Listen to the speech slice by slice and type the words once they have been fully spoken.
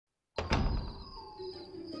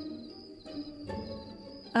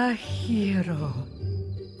A hero.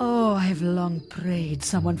 Oh, I've long prayed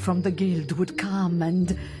someone from the guild would come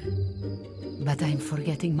and... But I'm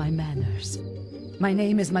forgetting my manners. My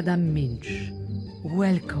name is Madame Minch.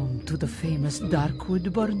 Welcome to the famous Darkwood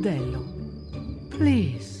Bordello.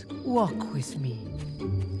 Please, walk with me.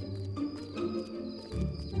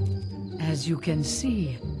 As you can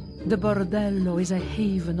see, the Bordello is a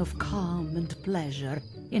haven of calm and pleasure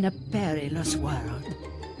in a perilous world.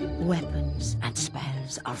 Weapons and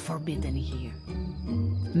spells are forbidden here.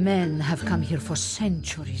 Men have come here for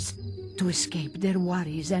centuries to escape their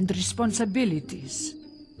worries and responsibilities.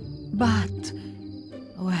 But,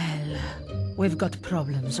 well, we've got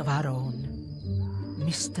problems of our own.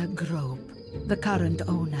 Mr. Grope, the current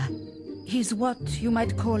owner, he's what you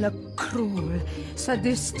might call a cruel,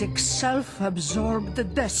 sadistic,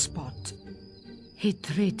 self-absorbed despot. He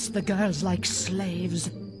treats the girls like slaves,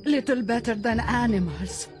 little better than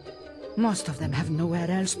animals. Most of them have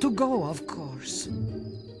nowhere else to go, of course.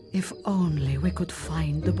 If only we could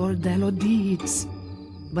find the Bordello deeds.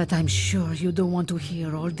 But I'm sure you don't want to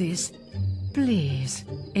hear all this. Please,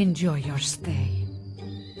 enjoy your stay.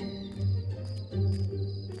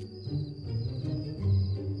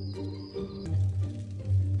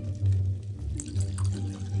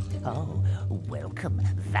 Oh, welcome,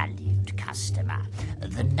 valued customer.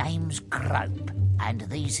 The name's Grope, and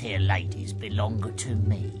these here ladies belong to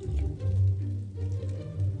me.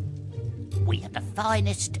 We have the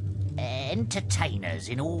finest entertainers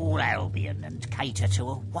in all Albion and cater to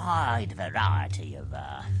a wide variety of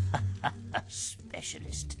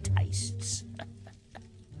specialist tastes.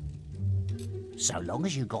 So long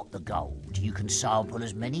as you got the gold, you can sample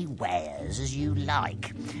as many wares as you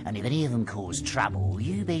like. And if any of them cause trouble,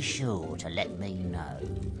 you be sure to let me know.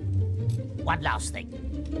 One last thing.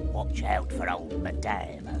 Watch out for old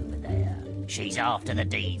Madame over there. She's after the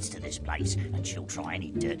deeds to this place, and she'll try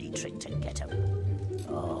any dirty trick to get them.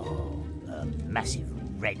 Oh, her massive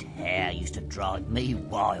red hair used to drive me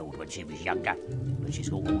wild when she was younger, but she's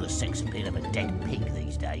got all the sex appeal of a dead pig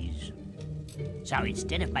these days. So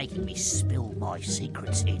instead of making me spill my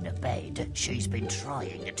secrets in bed, she's been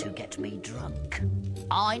trying to get me drunk.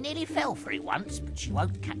 I nearly fell for it once, but she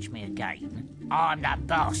won't catch me again. I'm the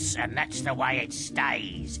boss, and that's the way it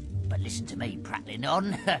stays. But listen to me prattling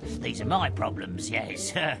on. These are my problems,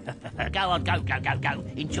 yes. Go on, go.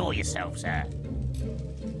 Enjoy yourself, sir.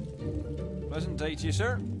 Pleasant day to you,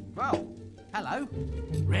 sir. Well, hello.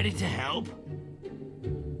 Ready to help?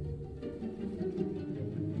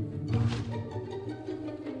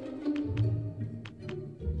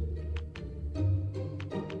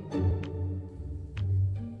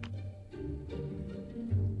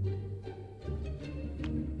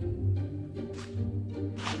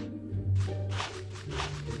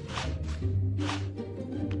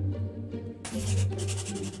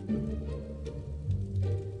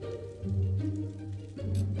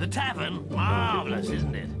 The tavern? Marvellous,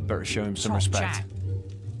 isn't it? Better show him some respect.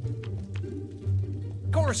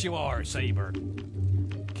 Of course you are, Saber.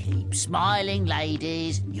 Keep smiling,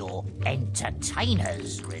 ladies. You're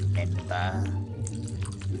entertainers, remember?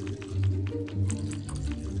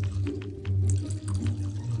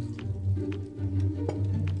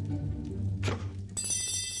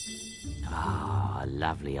 Ah,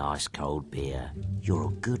 lovely ice-cold beer. You're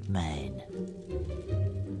a good man.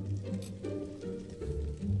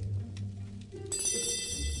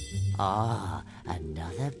 Ah,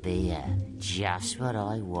 another beer. Just what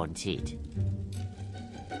I wanted.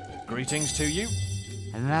 Greetings to you.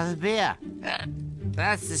 Another beer.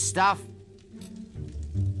 That's the stuff.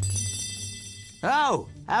 Oh,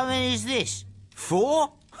 how many is this?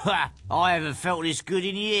 4? Ha! I haven't felt this good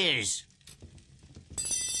in years.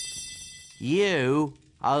 You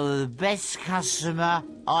are the best customer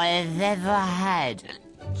I have ever had,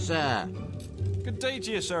 sir. Good day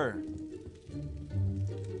to you, sir.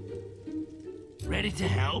 Ready to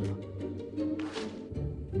help?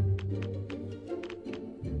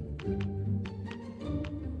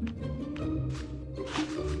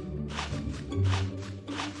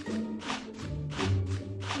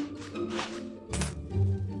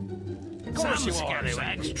 Of course you are,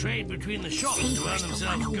 scallywags trade between the shops to earn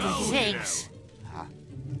themselves gold. 6.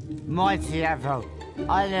 Mighty Apple,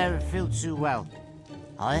 I never feel too well.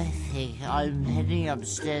 I think I'm heading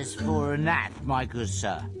upstairs for a nap, my good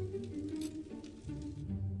sir.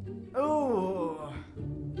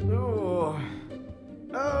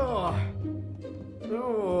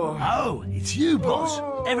 Oh, it's you, boss.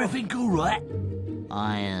 Everything all right?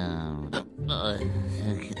 I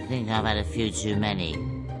think I've had a few too many.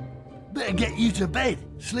 Better get you to bed.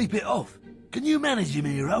 Sleep it off. Can you manage him,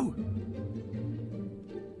 hero?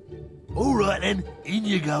 All right then, in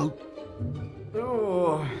you go.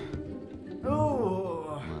 Oh.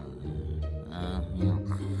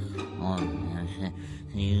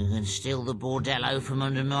 You can steal the Bordello from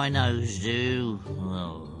under my nose, do?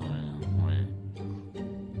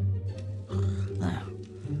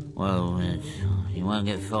 Well, you won't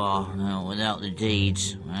get far without the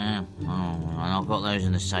deeds. And I've got those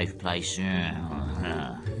in the safe place.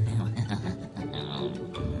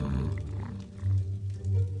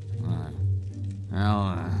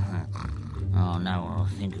 Oh no, I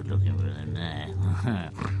think of looking for them there.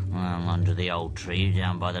 I'm under the old tree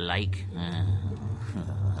down by the lake.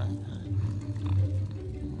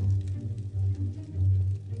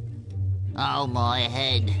 Oh, my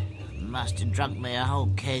head. Must have drunk me a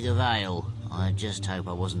whole keg of ale. I just hope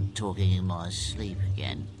I wasn't talking in my sleep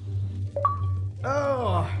again.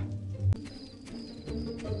 Oh.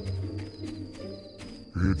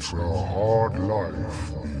 It's a hard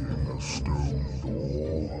life being a stone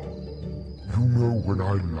door. You know when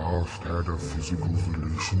I last had a physical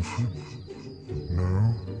relationship?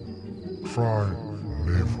 No? Try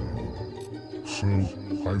never. So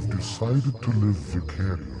I've decided to live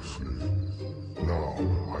vicariously. Now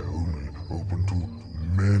I only open to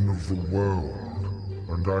men of the world,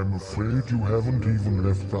 and I'm afraid you haven't even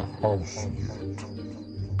left the house yet.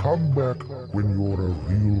 Come back when you're a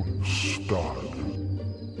real stud.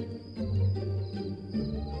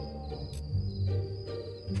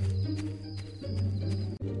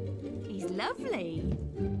 Lovely.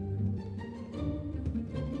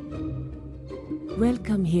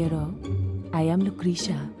 Welcome, hero. I am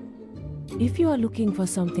Lucretia. If you are looking for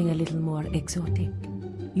something a little more exotic,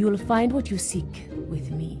 you will find what you seek with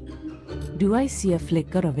me. Do I see a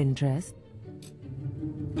flicker of interest?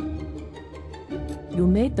 You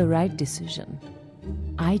made the right decision.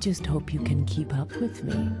 I just hope you can keep up with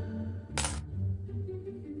me.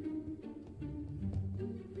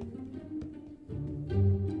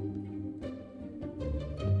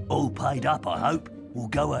 All paid up, I hope. Well,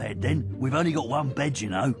 go ahead then. We've only got one bed, you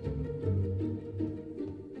know.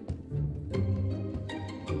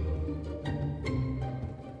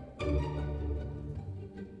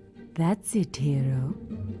 That's it, hero.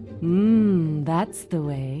 That's the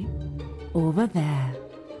way. Over there.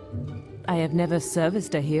 I have never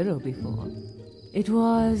serviced a hero before. It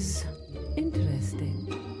was interesting.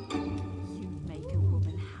 You make a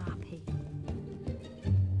woman happy.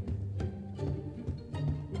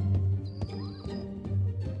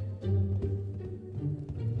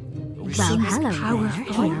 Well, hello there,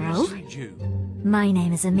 hero. My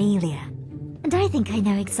name is Amelia, and I think I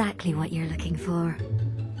know exactly what you're looking for.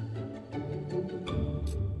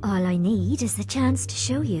 All I need is the chance to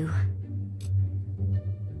show you.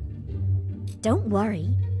 Don't worry.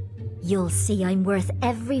 You'll see I'm worth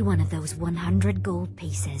every one of those 100 gold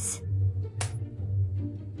pieces.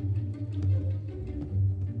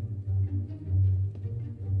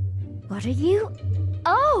 What are you?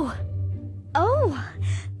 Oh! Oh!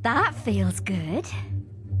 That feels good.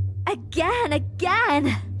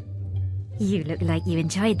 Again! You look like you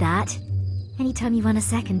enjoyed that. Anytime you want a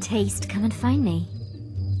second taste, come and find me.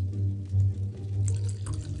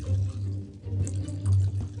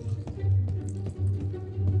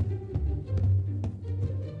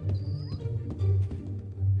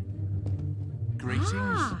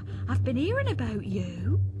 I've been hearing about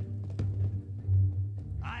you.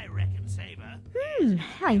 I reckon, Saber.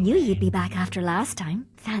 I knew you'd be back after last time.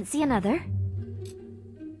 Fancy another?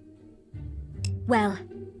 Well,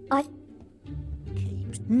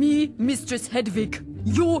 Me, Mistress Hedwig,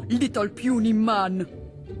 your little puny man.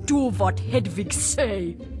 Do what Hedwig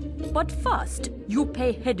say. But first, you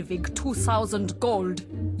pay Hedwig 2,000 gold,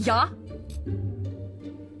 yeah?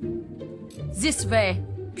 This way,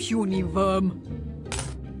 puny worm.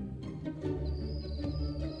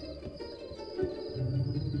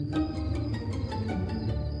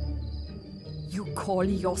 You call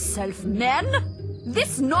yourself men?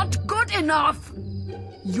 This not good enough!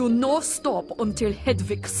 You no stop until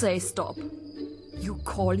Hedwig say stop. You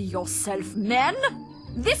call yourself men?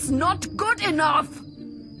 This not good enough!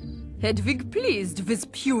 Hedwig pleased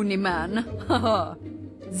with puny man. Haha.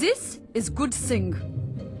 This is good thing.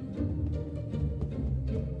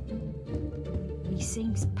 He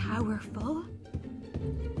seems powerful.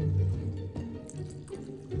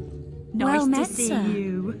 well Nice met, to see sir.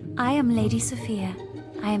 you. I am Lady Sophia.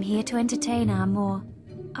 I am here to entertain our more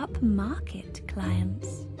upmarket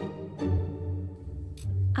clients.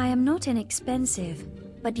 I am not inexpensive,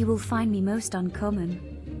 but you will find me most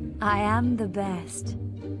uncommon. I am the best.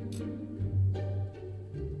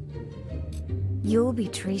 You'll be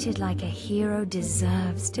treated like a hero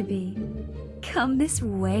deserves to be. Come this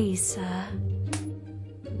way, sir.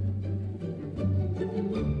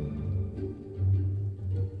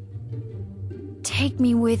 Take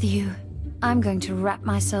me with you. I'm going to wrap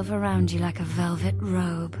myself around you like a velvet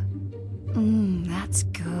robe. That's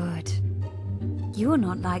good. You're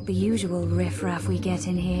not like the usual riffraff we get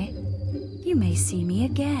in here. You may see me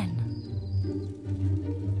again.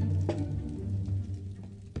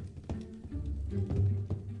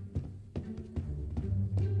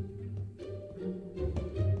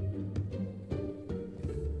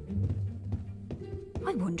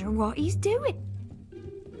 I wonder what he's doing.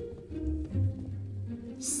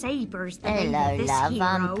 Saber's the name Hello, of this love, hero.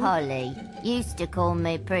 I'm Polly. Used to call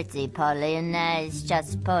me Pretty Polly, and now it's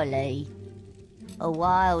just Polly. A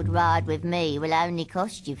wild ride with me will only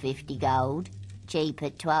cost you 50 gold. Cheap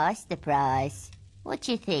at twice the price. What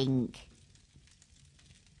do you think?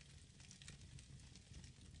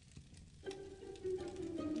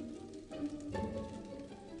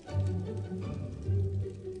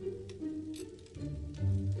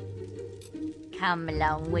 Come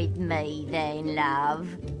along with me then, love.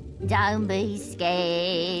 Don't be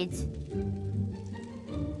scared.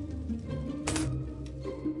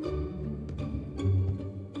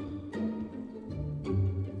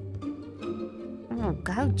 Oh,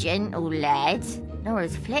 go gentle, lad. Not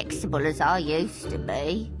as flexible as I used to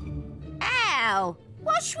be. Ow!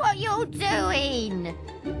 Watch what you're doing!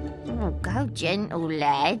 Oh, go gentle,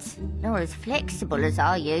 lad. Not as flexible as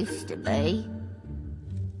I used to be.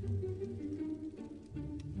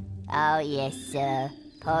 Oh, yes, sir.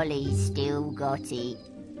 Polly's still got it.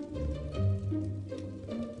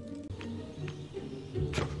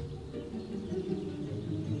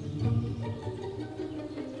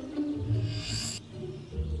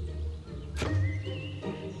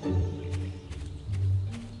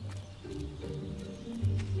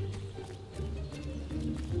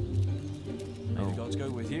 May the gods go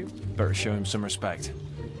with you. Better show him some respect.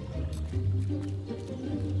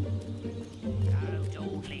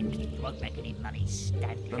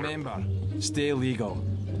 Remember, stay legal.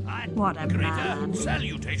 What a man.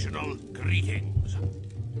 Salutational greetings.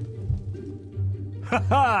 Ha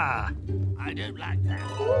ha! I don't like that.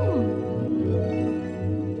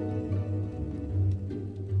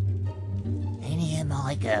 Any of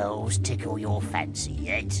my girls tickle your fancy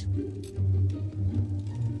yet?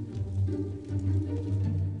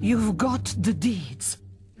 You've got the deeds.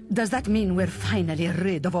 Does that mean we're finally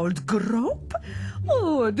rid of old Grope?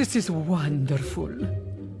 Oh, this is wonderful.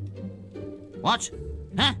 What?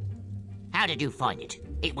 Huh? How did you find it?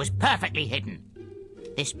 It was perfectly hidden.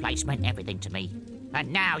 This place meant everything to me,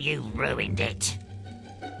 and now you've ruined it.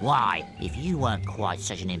 Why, if you weren't quite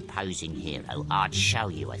such an imposing hero, I'd show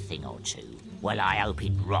you a thing or two. Well, I hope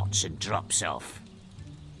it rots and drops off.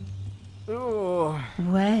 Oh.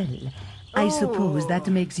 Well, I suppose that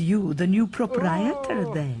makes you the new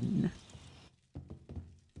proprietor then.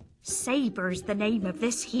 Saber's the name of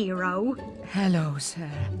this hero. Hello, sir.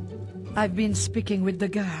 I've been speaking with the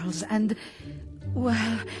girls and,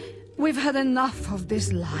 well, we've had enough of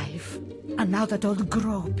this life. And now that old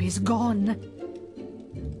Grope is gone,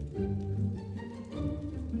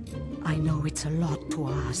 I know it's a lot to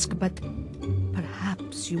ask, but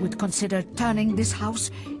perhaps you would consider turning this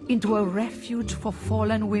house into a refuge for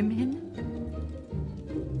fallen women?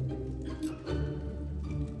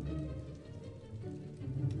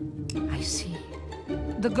 I see.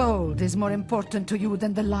 The gold is more important to you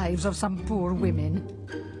than the lives of some poor women.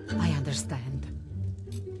 I understand.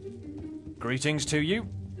 Greetings to you.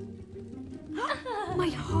 My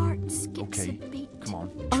heart skips Okay, a beat. come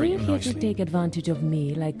on, Are treat you him here nicely. to take advantage of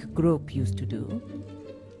me like Grope used to do?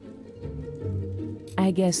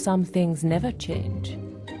 I guess some things never change.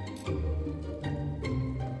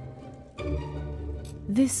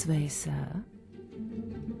 This way, sir.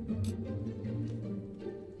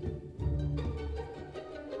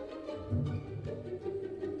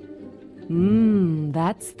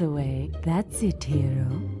 That's the way. That's it,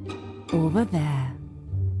 hero. Over there.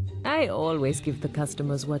 I always give the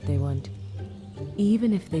customers what they want,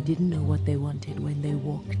 even if they didn't know what they wanted when they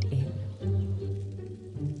walked in.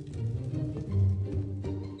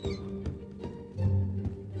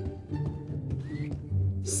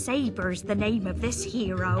 Saber's the name of this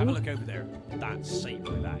hero. Have a look over there. That's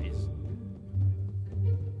Saber, that is.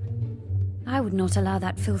 I would not allow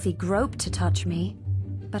that filthy Grope to touch me,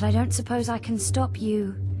 but I don't suppose I can stop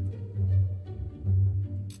you.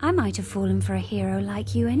 I might have fallen for a hero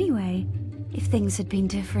like you anyway, if things had been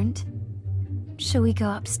different. Shall we go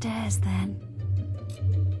upstairs then?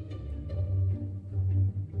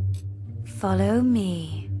 Follow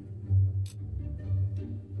me.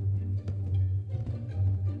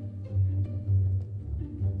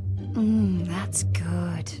 That's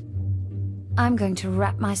good. I'm going to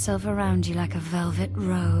wrap myself around you like a velvet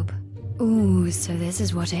robe. Ooh, so this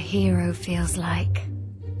is what a hero feels like.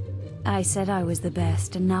 I said I was the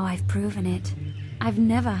best, and now I've proven it. I've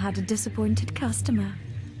never had a disappointed customer.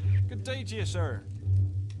 Good day to you, sir.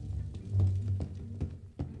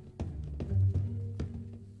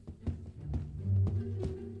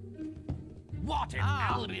 What in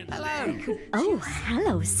Albion's name? Oh,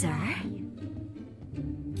 hello, sir.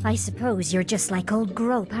 I suppose you're just like old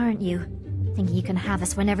Grope, aren't you? Thinking you can have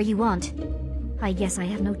us whenever you want. I guess I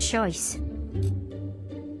have no choice.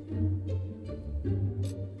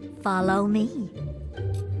 Follow me.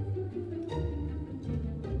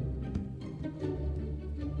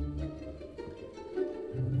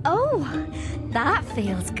 Oh, that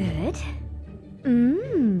feels good.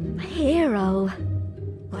 Hero.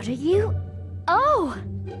 What are you? Oh!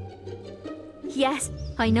 Yes,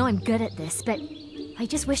 I know I'm good at this, but I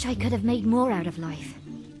just wish I could have made more out of life.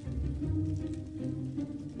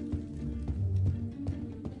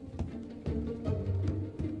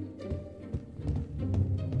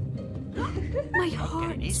 My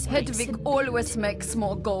heart. Hedwig always makes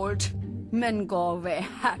more gold. Men go away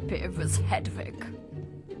happy with Hedwig.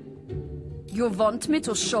 You want me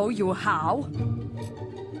to show you how?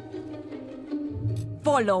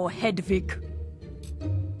 Follow Hedwig.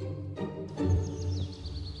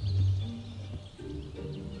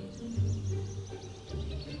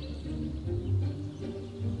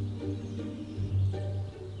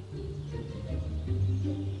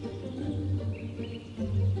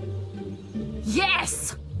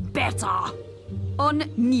 Yes! Better! On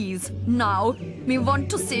knees, now. Me want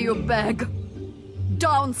to see you beg.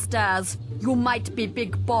 Downstairs, you might be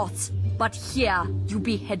big boss, but here you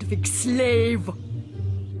be Hedwig's slave.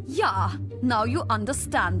 Yeah, now you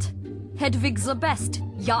understand. Hedwig's the best,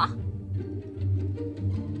 yeah?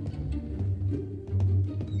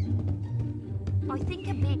 I think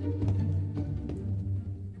a bit...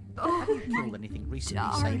 Have you killed anything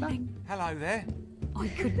recently, Saber? Hello there. I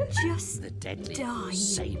could just The deadly die.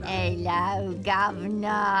 Saber. Hello,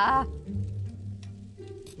 Governor.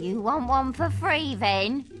 You want one for free,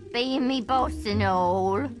 then? Being me boss and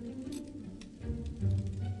all.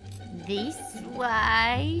 This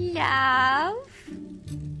way, love.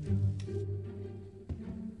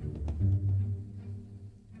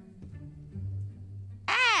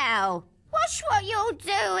 Ow! Watch what you're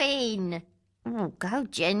doing! Oh, go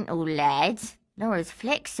gentle, lad. Not as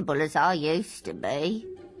flexible as I used to be.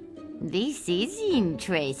 This is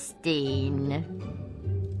interesting.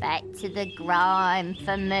 Back to the grime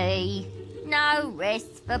for me. No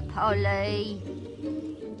rest for Polly.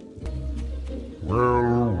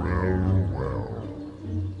 Well, well, well.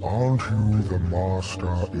 Aren't you the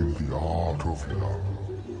master in the art of love?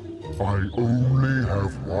 I only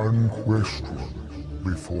have one question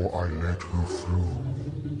before I let you through.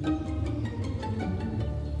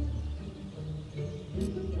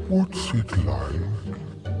 What's it like?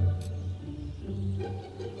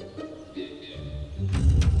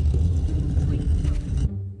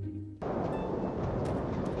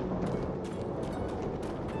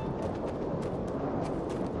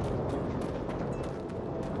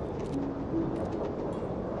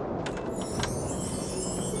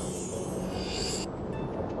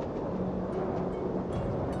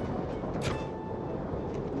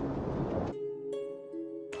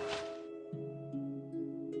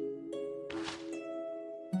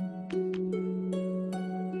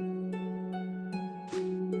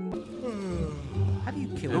 Have you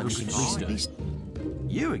killed anything recently?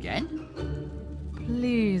 You again?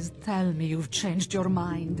 Please tell me you've changed your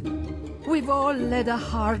mind. We've all led a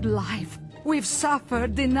hard life. We've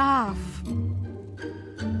suffered enough.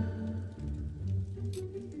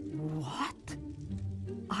 What?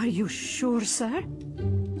 Are you sure, sir?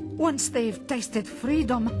 Once they've tasted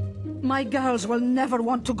freedom, my girls will never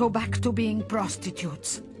want to go back to being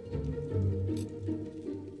prostitutes.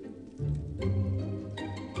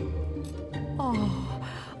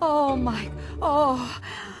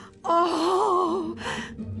 Oh.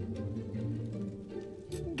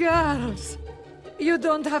 Girls, you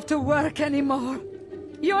don't have to work anymore.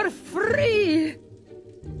 You're free.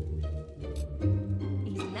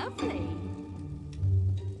 He's lovely.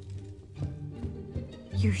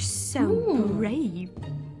 You're so brave.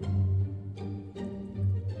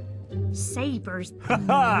 Saber's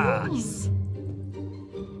Nice.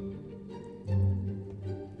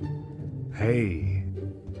 Hey.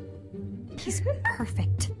 He's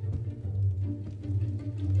perfect.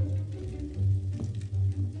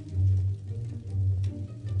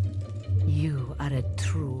 You are a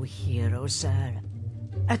true hero, sir.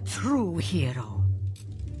 A true hero.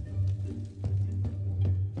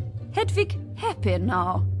 fick happy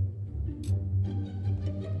now.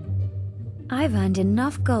 I've earned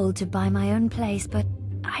enough gold to buy my own place, but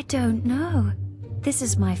I don't know. This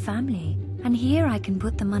is my family, and here I can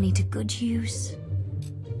put the money to good use.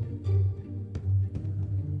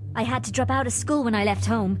 I had to drop out of school when I left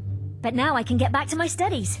home, but now I can get back to my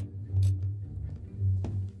studies.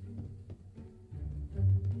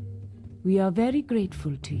 We are very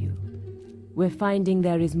grateful to you. We're finding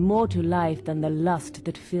there is more to life than the lust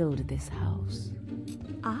that filled this house.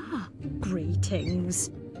 Ah,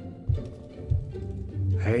 greetings.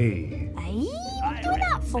 Hey. Hey, what are you doing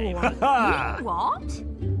that for? You what?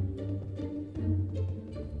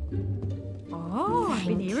 Oh, I've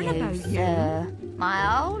been hearing about you. Sir. My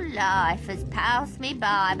whole life has passed me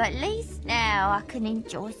by, but at least now I can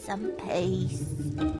enjoy some peace.